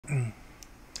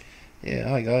Yeah,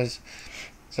 hi guys.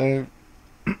 So,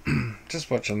 just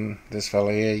watching this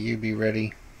fella here, You Be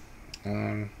Ready,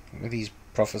 with his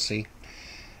prophecy,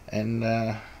 and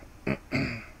yeah,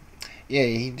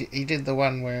 he did the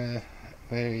one where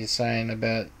he's saying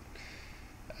about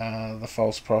the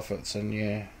false prophets, and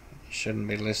you shouldn't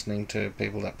be listening to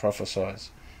people that prophesize,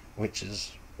 which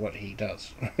is what he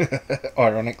does,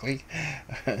 ironically.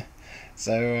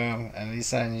 So, and he's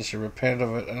saying you should repent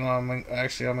of it, and I'm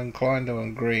inclined to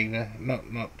agree.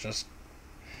 Not just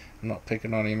not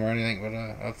picking on him or anything, but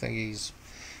I think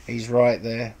he's right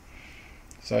there.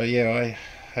 So yeah, I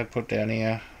had put down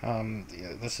here.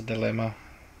 Yeah, that's a dilemma.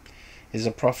 Is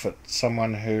a prophet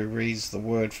someone who reads the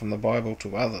word from the Bible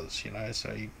to others?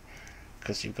 So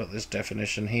because you've got this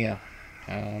definition here,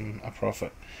 a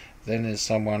prophet then is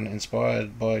someone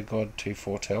inspired by God to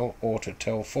foretell or to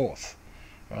tell forth.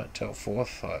 Right, tell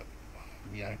forth.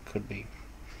 Could be.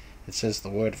 It says the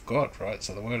word of God, right?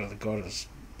 So the word of the God is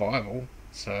Bible.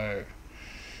 So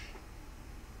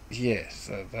yeah,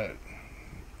 so that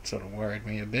sort of worried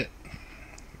me a bit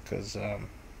because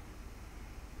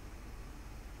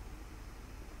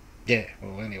yeah.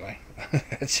 Well, anyway,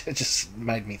 it just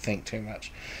made me think too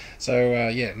much. So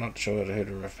yeah, not sure who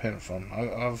to repent from.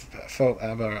 I've felt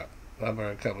Abba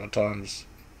a couple of times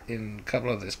in a couple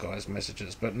of this guy's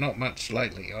messages, but not much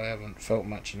lately. I haven't felt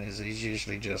much in his. He's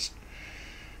usually just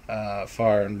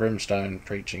fire and brimstone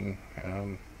preaching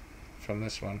from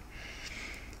this one.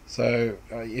 So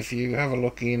if you have a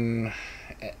look in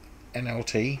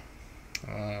NLT,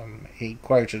 he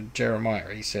quoted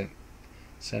Jeremiah. He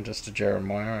sent us to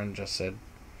Jeremiah and just said,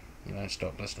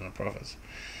 stop listening to prophets.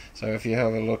 So if you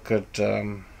have a look at,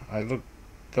 got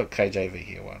KJV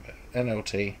here one bit,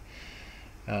 NLT,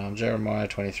 Jeremiah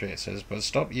 23, it says, but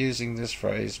stop using this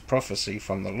phrase prophecy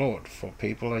from the Lord, for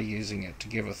people are using it to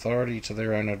give authority to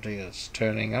their own ideas,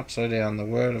 turning upside down the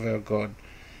word of our God,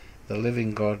 the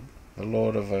living God, the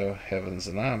Lord of our heavens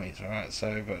and armies. Alright,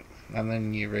 and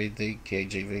then you read the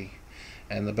KJV,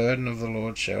 and the burden of the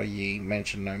Lord shall ye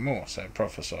mention no more, so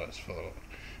prophesies for the Lord.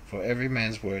 For every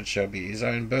man's word shall be his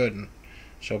own burden,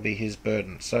 shall be his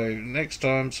burden. So next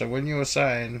time, so when you're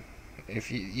saying, if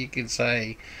you can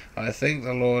say, I think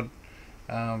the Lord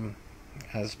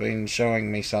has been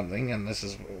showing me something, and this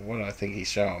is what I think he's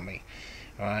showing me,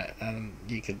 right? And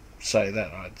you could say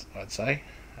that, I'd say,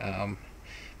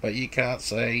 but you can't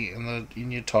say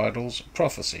in your titles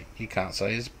prophecy. You can't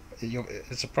say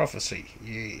it's a prophecy.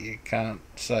 You can't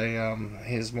say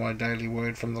here's my daily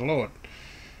word from the Lord,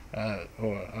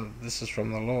 or this is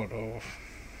from the Lord, or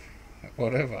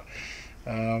whatever,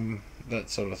 that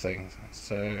sort of thing.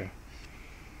 So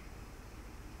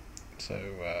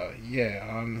yeah,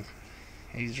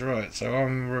 he's right. So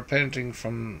I'm repenting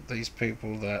from these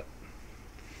people that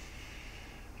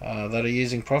are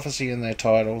using prophecy in their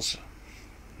titles,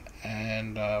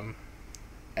 and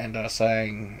are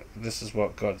saying this is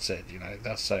what God said.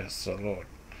 Thus saith the Lord.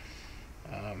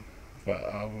 But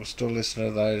I will still listen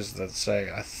to those that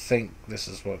say I think this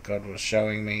is what God was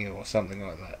showing me, or something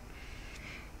like that.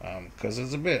 Because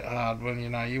it's a bit hard when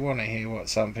you want to hear what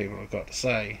some people have got to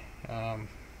say.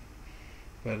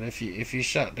 But if you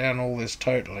shut down all this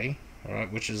totally,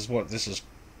 right, which is what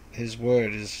his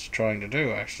word is trying to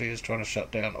do. Actually, is trying to shut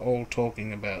down all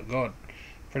talking about God,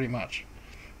 pretty much.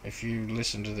 If you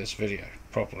listen to this video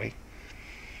properly,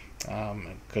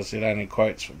 because it only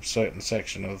quotes from a certain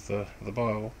section of the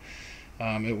Bible,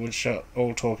 it would shut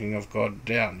all talking of God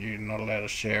down. You're not allowed to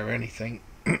share anything,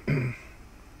 or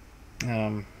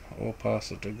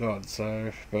pass it to God.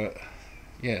 So, but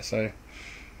yeah, so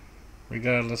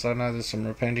regardless, I know there's some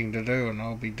repenting to do, and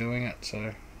I'll be doing it.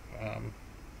 So,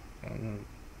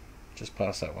 just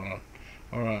pass that one on.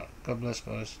 Alright, God bless,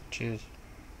 guys. Cheers.